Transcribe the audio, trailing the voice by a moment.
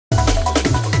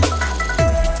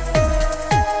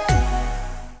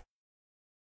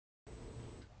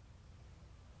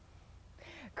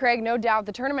Craig, no doubt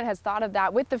the tournament has thought of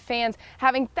that with the fans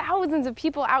having thousands of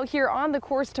people out here on the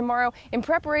course tomorrow in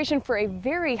preparation for a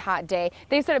very hot day.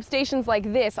 They've set up stations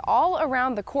like this all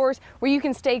around the course where you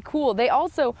can stay cool. They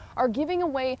also are giving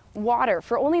away water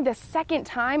for only the second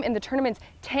time in the tournament's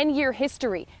 10-year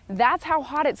history. That's how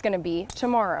hot it's going to be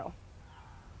tomorrow.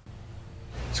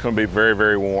 It's going to be very,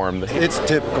 very warm. It's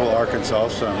typical Arkansas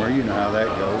summer. You know how that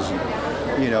goes.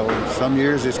 You know, some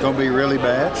years it's going to be really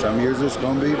bad. Some years it's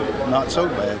going to be not so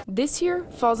bad. This year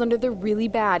falls under the really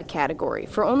bad category.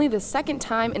 For only the second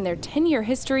time in their 10-year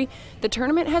history, the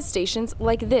tournament has stations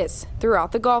like this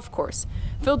throughout the golf course,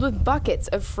 filled with buckets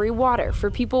of free water for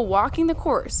people walking the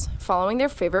course, following their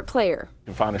favorite player. You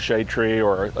can find a shade tree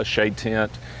or a shade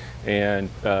tent, and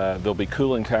there'll be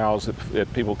cooling towels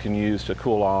that people can use to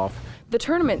cool off. The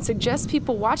tournament suggests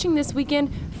people watching this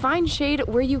weekend find shade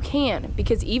where you can,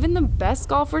 because even the best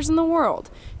golfers in the world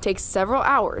take several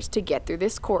hours to get through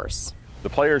this course. The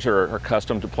players are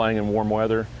accustomed to playing in warm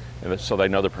weather, and so they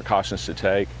know the precautions to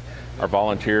take. Our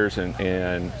volunteers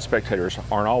and spectators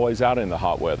aren't always out in the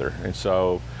hot weather, and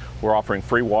so we're offering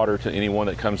free water to anyone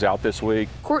that comes out this week.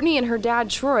 Courtney and her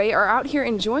dad, Troy, are out here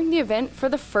enjoying the event for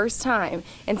the first time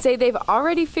and say they've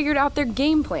already figured out their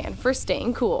game plan for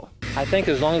staying cool. I think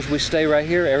as long as we stay right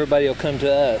here, everybody will come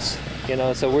to us, you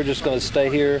know, so we're just going to stay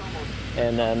here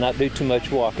and not do too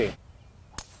much walking.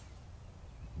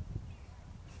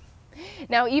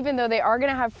 Now, even though they are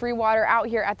going to have free water out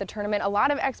here at the tournament, a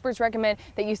lot of experts recommend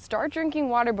that you start drinking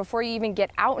water before you even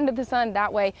get out into the sun.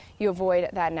 That way you avoid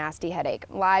that nasty headache.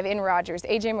 Live in Rogers,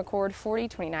 AJ McCord,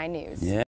 4029 News. Yeah.